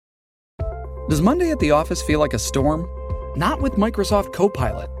Does Monday at the office feel like a storm? Not with Microsoft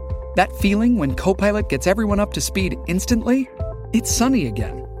Copilot. That feeling when Copilot gets everyone up to speed instantly? It's sunny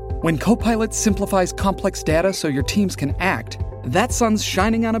again. When Copilot simplifies complex data so your teams can act, that sun's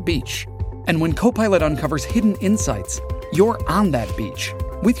shining on a beach. And when Copilot uncovers hidden insights, you're on that beach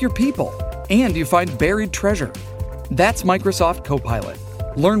with your people, and you find buried treasure. That's Microsoft Copilot.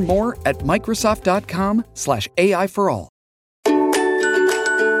 Learn more at Microsoft.com/AI for all.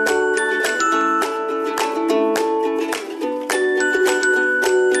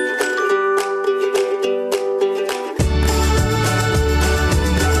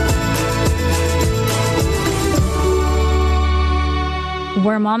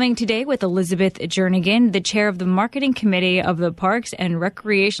 We're momming today with Elizabeth Jernigan, the chair of the marketing committee of the Parks and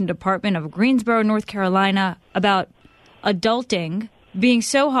Recreation Department of Greensboro, North Carolina, about adulting being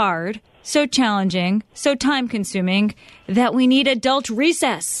so hard, so challenging, so time-consuming that we need adult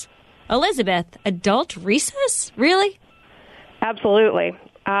recess. Elizabeth, adult recess? Really? Absolutely.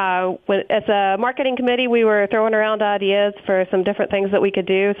 As a marketing committee, we were throwing around ideas for some different things that we could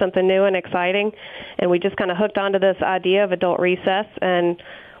do, something new and exciting, and we just kind of hooked onto this idea of adult recess, and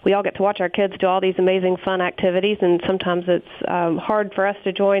we all get to watch our kids do all these amazing fun activities, and sometimes it's hard for us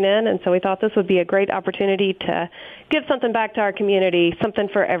to join in, and so we thought this would be a great opportunity to give something back to our community, something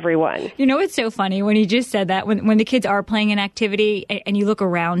for everyone. You know, it's so funny when you just said that, when the kids are playing an activity and you look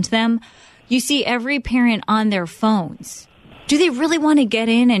around them, you see every parent on their phones. Do they really want to get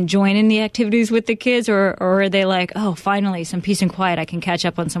in and join in the activities with the kids, or are they like, oh, finally, some peace and quiet, I can catch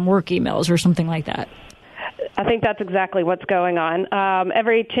up on some work emails or something like that? I think that's exactly what's going on.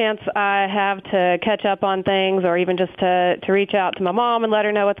 Every chance I have to catch up on things, or even just to reach out to my mom and let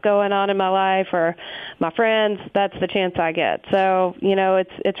her know what's going on in my life, or my friends, that's the chance I get. So, you know,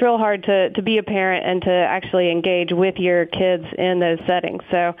 it's real hard to be a parent and to actually engage with your kids in those settings.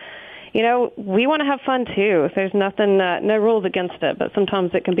 So, you know, we want to have fun, too. There's nothing, no rules against it, but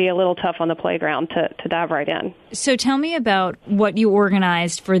sometimes it can be a little tough on the playground to dive right in. So tell me about what you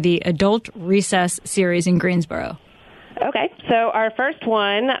organized for the Adult Recess series in Greensboro. Okay, so our first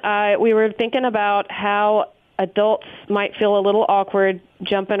one, we were thinking about how adults might feel a little awkward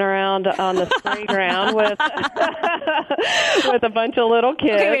jumping around on the playground with with a bunch of little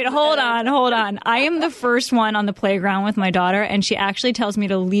kids. Okay, wait, hold on. I am the first one on the playground with my daughter, and she actually tells me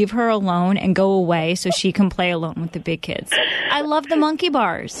to leave her alone and go away so she can play alone with the big kids. I love the monkey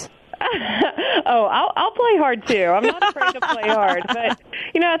bars. Oh, I'll play hard, too. I'm not afraid to play hard. But,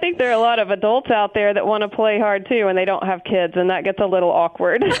 you know, I think there are a lot of adults out there that want to play hard, too, and they don't have kids, and that gets a little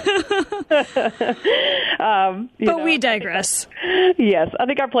awkward. But we digress. Yes. I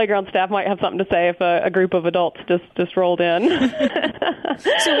think our playground staff might have something to say if a group of adults just rolled in.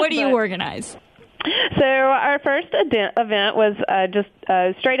 So what do you organize? So our first event was just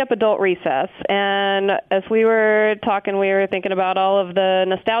straight up adult recess, and as we were talking, we were thinking about all of the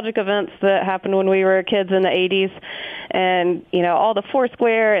nostalgic events that happened when we were kids in the 80s, and you know, all the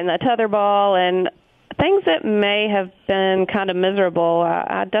Foursquare and the tetherball and things that may have been kind of miserable.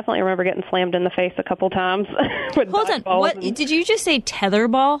 I definitely remember getting slammed in the face a couple times. Hold on, what did you just say?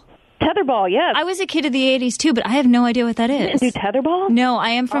 Tetherball? Tetherball, yes. I was a kid of the 80s, too, but I have no idea what that is. You didn't do tetherball? No,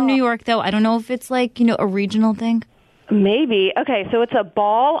 I am from New York, though. I don't know if it's like, you know, a regional thing. Maybe. Okay, so it's a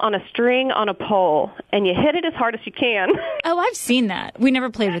ball on a string on a pole, and you hit it as hard as you can. Oh, I've seen that. We never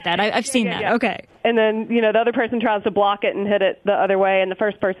played with that. I've seen that. Yeah. Okay. And then, you know, the other person tries to block it and hit it the other way, and the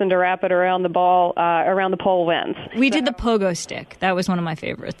first person to wrap it around the ball, around the pole wins. We did the pogo stick. That was one of my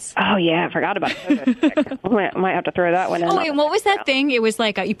favorites. Oh, yeah, I forgot about the pogo stick. I might have to throw that one in. Oh, wait, what was that thing? It was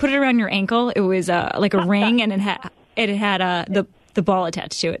like, you put it around your ankle. It was like a ring, and it had the ball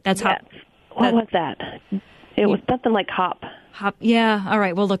attached to it. That's yes. What was that? It was something like hop. Yeah, all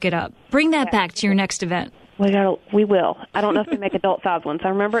right, we'll look it up. Bring that back to your next event. We will. I don't know if they make adult-size ones. I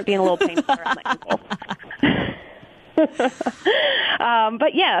remember it being a little painful around the ankle.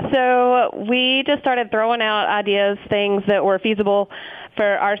 But, yeah, so we just started throwing out ideas, things that were feasible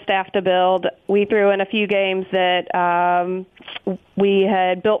for our staff to build. We threw in a few games that we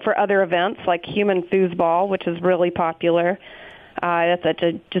had built for other events, like Human Foosball, which is really popular. That's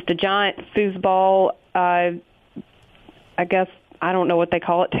just a giant foosball, I guess, I don't know what they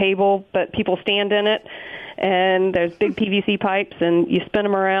call it, table, but people stand in it, and there's big PVC pipes, and you spin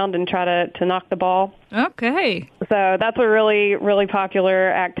them around and try to knock the ball. Okay. So that's a really, really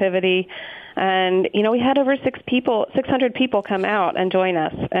popular activity. And, you know, we had over 600 people come out and join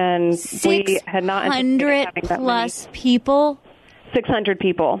us, and we had not anticipated having that many. 600+ people? 600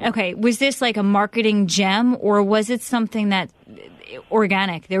 people. Okay. Was this like a marketing gem, or was it something that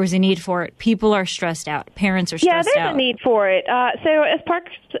organic. There was a need for it. People are stressed out. Parents are stressed out. Yeah, there's a need for it. So as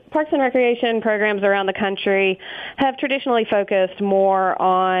parks and recreation programs around the country have traditionally focused more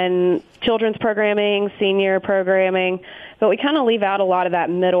on children's programming, senior programming, but we kind of leave out a lot of that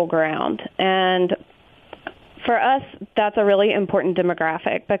middle ground. And for us, that's a really important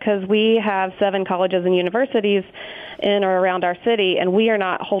demographic because we have 7 colleges and universities in or around our city, and we are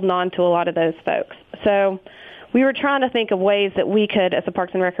not holding on to a lot of those folks. So we were trying to think of ways that we could, as a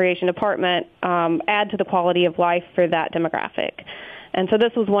Parks and Recreation Department, add to the quality of life for that demographic. And so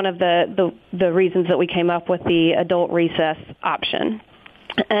this was one of the reasons that we came up with the adult recess option.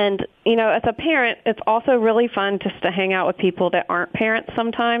 And, as a parent, it's also really fun just to hang out with people that aren't parents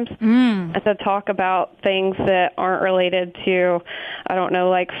sometimes and to talk about things that aren't related to, I don't know,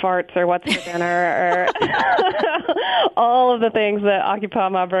 like farts or what's for dinner or all of the things that occupy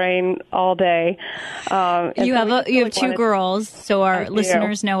my brain all day. You have 2 girls, so our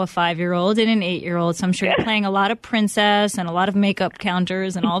listeners know a 5-year-old and an 8-year-old, so I'm sure you're playing a lot of princess and a lot of makeup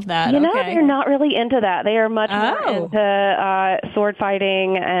counters and all of that. They're not really into that. They are much more into sword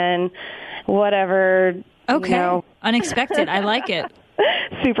fighting and whatever. Okay. Unexpected. I like it.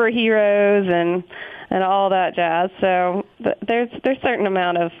 Superheroes and all that jazz. So there's a certain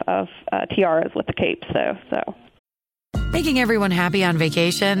amount of tiaras with the capes, though. So making everyone happy on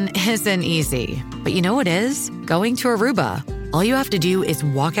vacation isn't easy, but you know what is? Going to Aruba. All you have to do is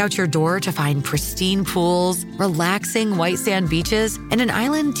walk out your door to find pristine pools, relaxing white sand beaches, and an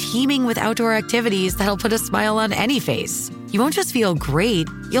island teeming with outdoor activities that'll put a smile on any face. You won't just feel great,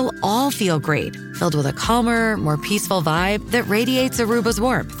 you'll all feel great, filled with a calmer, more peaceful vibe that radiates Aruba's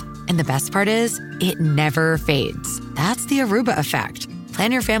warmth. And the best part is, it never fades. That's the Aruba effect.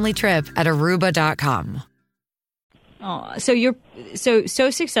 Plan your family trip at Aruba.com. Oh, so you're so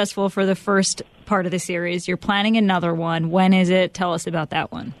successful for the first part of the series. You're planning another one. When is it? Tell us about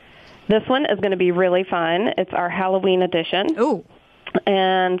that one. This one is going to be really fun. It's our Halloween edition. Ooh.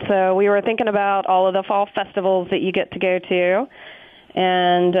 And so we were thinking about all of the fall festivals that you get to go to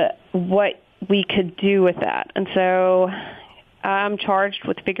and what we could do with that. And so I'm charged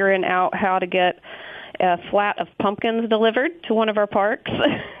with figuring out how to get a flat of pumpkins delivered to one of our parks.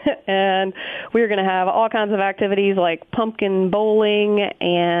 And we're going to have all kinds of activities like pumpkin bowling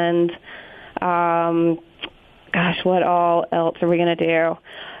and, what all else are we going to do?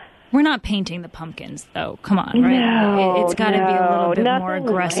 We're not painting the pumpkins, though. Come on, right? No, it's got to be a little bit more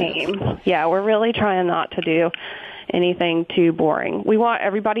aggressive. Lame. Yeah, we're really trying not to do anything too boring. We want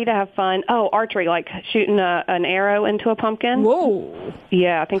everybody to have fun. Oh, archery, like shooting an arrow into a pumpkin. Whoa.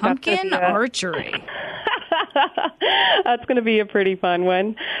 Yeah, I think pumpkin archery. That's going to be a pretty fun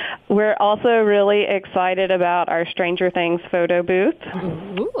one. We're also really excited about our Stranger Things photo booth.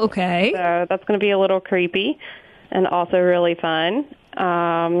 Ooh, okay. So that's going to be a little creepy and also really fun.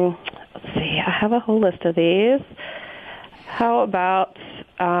 Let's see. I have a whole list of these. How about,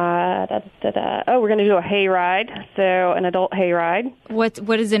 we're going to do a hayride, so an adult hayride.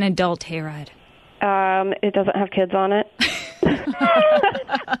 What is an adult hayride? It doesn't have kids on it.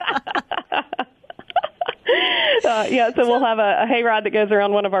 So we'll have a hayride that goes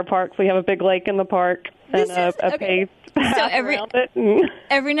around one of our parks. We have a big lake in the park and a paved path around it.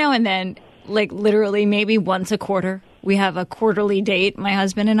 Every now and then, like literally maybe once a quarter, we have a quarterly date, my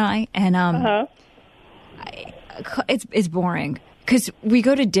husband and I, and it's boring because we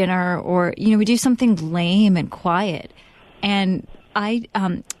go to dinner or we do something lame and quiet, and I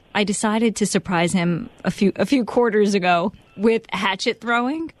decided to surprise him a few quarters ago with hatchet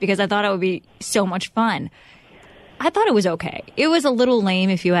throwing because I thought it would be so much fun. I thought it was okay. It was a little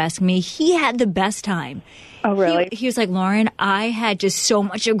lame, if you ask me. He had the best time. Oh, really? He was like, Lauren, I had just so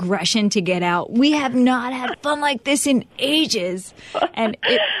much aggression to get out. We have not had fun like this in ages. And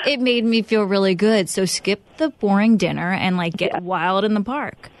it made me feel really good. So skip the boring dinner and get wild in the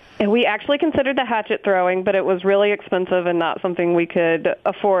park. And we actually considered the hatchet throwing, but it was really expensive and not something we could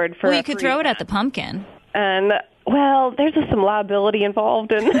afford for. Well, you could throw it at the pumpkin. And there's just some liability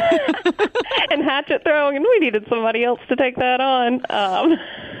involved in in hatchet throwing, and we needed somebody else to take that on.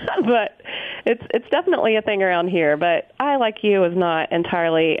 But it's definitely a thing around here. But I, like you, was not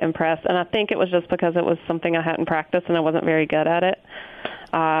entirely impressed, and I think it was just because it was something I hadn't practiced and I wasn't very good at it,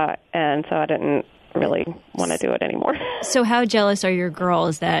 and so I didn't really want to do it anymore. So how jealous are your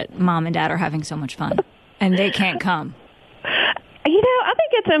girls that mom and dad are having so much fun and they can't come? I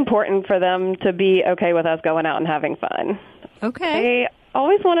think it's important for them to be okay with us going out and having fun. Okay. They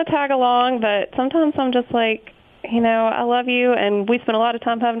always want to tag along, but sometimes I'm just like, I love you, and we spend a lot of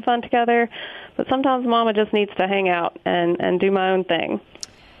time having fun together, but sometimes Mama just needs to hang out and do my own thing.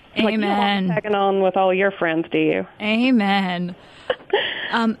 Like, you Amen. don't want tagging on with all your friends, do you? Amen.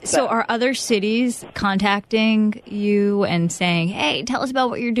 So are other cities contacting you and saying, hey, tell us about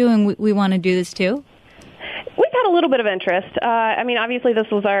what you're doing. We want to do this too? We've had a little bit of interest. I mean, obviously this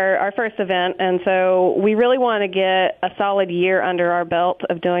was our first event, and so we really want to get a solid year under our belt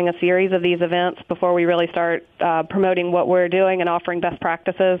of doing a series of these events before we really start promoting what we're doing and offering best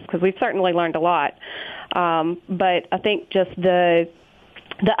practices, because we've certainly learned a lot. But I think just the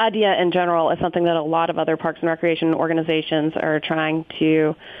idea in general is something that a lot of other parks and recreation organizations are trying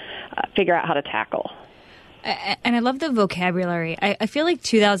to figure out how to tackle. And I love the vocabulary. I feel like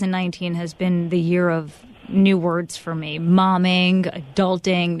 2019 has been the year of new words for me. Momming,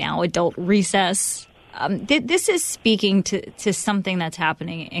 adulting, now adult recess. This is speaking to something that's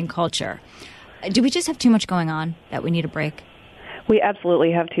happening in culture. Do we just have too much going on that we need a break? We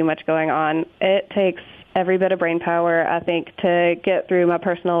absolutely have too much going on. It takes every bit of brain power, I think, to get through my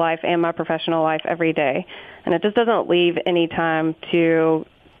personal life and my professional life every day. And it just doesn't leave any time to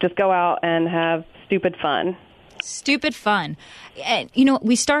just go out and have stupid fun. Stupid fun. And,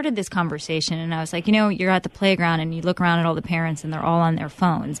 we started this conversation and I was like, you're at the playground and you look around at all the parents and they're all on their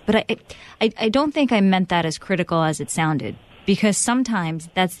phones. But I don't think I meant that as critical as it sounded, because sometimes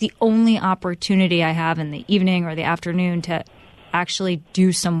that's the only opportunity I have in the evening or the afternoon to actually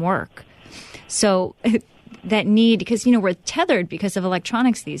do some work. So that need, because, we're tethered because of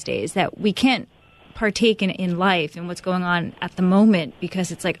electronics these days, that we can't partake in life and what's going on at the moment,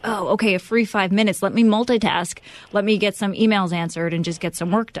 because it's like, oh, okay, a free 5 minutes. Let me multitask. Let me get some emails answered and just get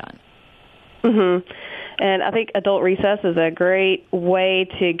some work done. Mm-hmm. And I think adult recess is a great way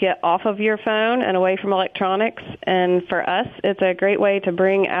to get off of your phone and away from electronics. And for us, it's a great way to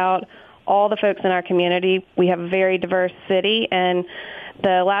bring out all the folks in our community. We have a very diverse city, and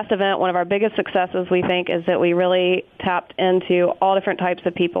the last event, one of our biggest successes, we think, is that we really tapped into all different types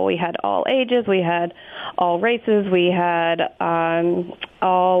of people. We had all ages, we had all races, we had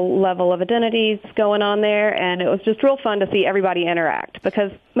all level of identities going on there, and it was just real fun to see everybody interact,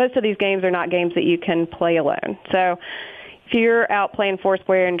 because most of these games are not games that you can play alone. So if you're out playing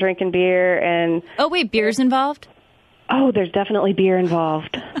Foursquare and drinking beer and... Oh, wait, beer's involved? Oh, there's definitely beer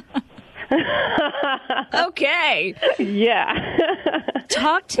involved. Okay. Yeah.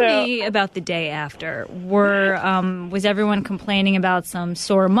 Talk to me about the day after. Was everyone complaining about some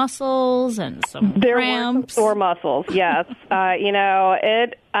sore muscles and some there cramps? Were some sore muscles, yes. I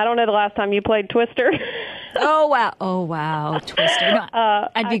don't know the last time you played Twister. Oh, wow. Twister. No,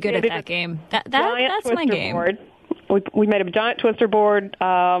 I'd be good at that game. That's my game. Board. We made a giant Twister board,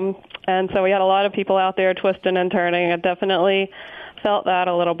 and so we had a lot of people out there twisting and turning. I definitely felt that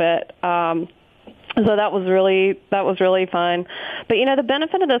a little bit. So that was really fun. But, the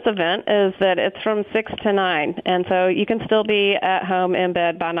benefit of this event is that it's from 6 to 9, and so you can still be at home in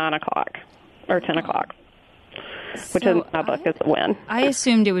bed by 9 o'clock or 10 o'clock, which in my book is a win. I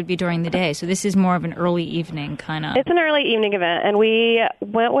assumed it would be during the day, so this is more of an early evening kind of. It's an early evening event, and we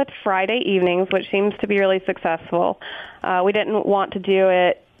went with Friday evenings, which seems to be really successful. We didn't want to do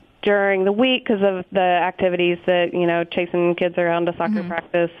it during the week because of the activities that, chasing kids around to soccer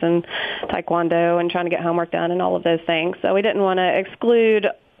practice and taekwondo and trying to get homework done and all of those things. So we didn't want to exclude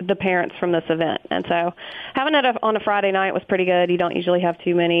the parents from this event. And so having it on a Friday night was pretty good. You don't usually have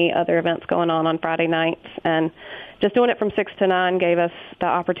too many other events going on Friday nights. And just doing it from 6 to 9 gave us the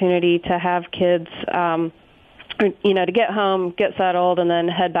opportunity to have kids, to get home, get settled, and then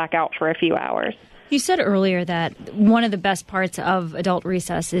head back out for a few hours. You said earlier that one of the best parts of adult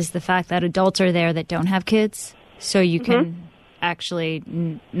recess is the fact that adults are there that don't have kids, so you can actually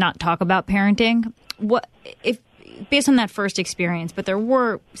not talk about parenting. What if, based on that first experience, but there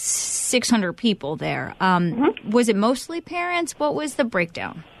were 600 people there, was it mostly parents? What was the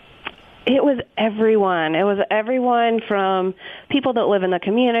breakdown? It was everyone. It was everyone from people that live in the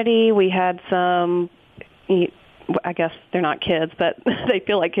community. We had some... I guess they're not kids, but they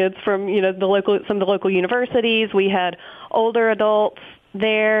feel like kids from, some of the local universities. We had older adults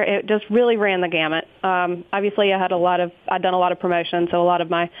there. It just really ran the gamut. Obviously, I'd done a lot of promotion, so a lot of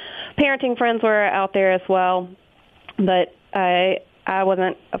my parenting friends were out there as well. But I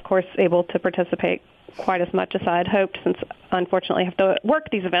wasn't, of course, able to participate quite as much as I had hoped, since unfortunately I have to work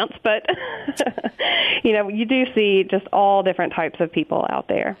these events. But, you do see just all different types of people out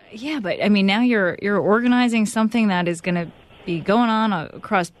there. Yeah, but I mean, now you're organizing something that is going to be going on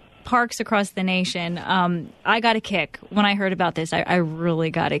across parks across the nation. I got a kick when I heard about this. I really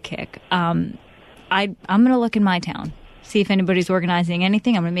got a kick. I'm going to look in my town, see if anybody's organizing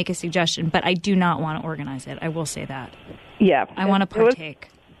anything. I'm going to make a suggestion, but I do not want to organize it. I will say that. Yeah. I want to partake.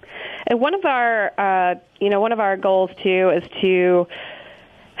 And one of our goals too is to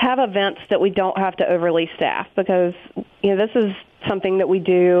have events that we don't have to overly staff, because this is something that we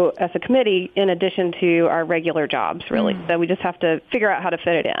do as a committee in addition to our regular jobs, really. So we just have to figure out how to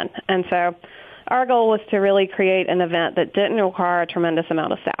fit it in. And so our goal was to really create an event that didn't require a tremendous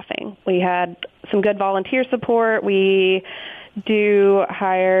amount of staffing. We had some good volunteer support. We do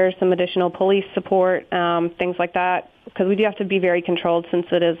hire some additional police support, things like that, because we do have to be very controlled since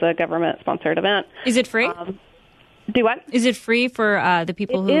it is a government-sponsored event. Is it free? Do what? Is it free for the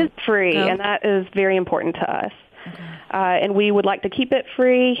people who It is free, go? and that is very important to us. Okay. And we would like to keep it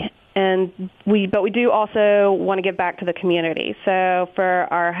free, but we do also want to give back to the community. So for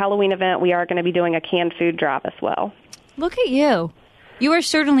our Halloween event, we are going to be doing a canned food drive as well. Look at you. You are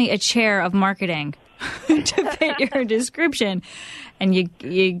certainly a chair of marketing to fit your description. And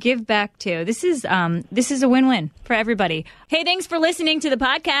you give back too. This is a win-win for everybody. Hey, thanks for listening to the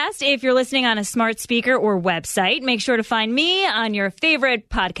podcast. If you're listening on a smart speaker or website, make sure to find me on your favorite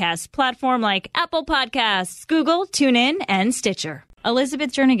podcast platform like Apple Podcasts, Google, TuneIn, and Stitcher.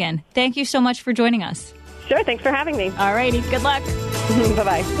 Elizabeth Jernigan, thank you so much for joining us. Sure, thanks for having me. All righty, good luck.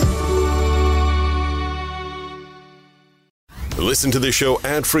 Bye-bye. Listen to the show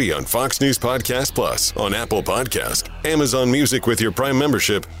ad-free on Fox News Podcast Plus, on Apple Podcast, Amazon Music with your Prime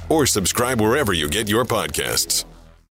membership, or subscribe wherever you get your podcasts.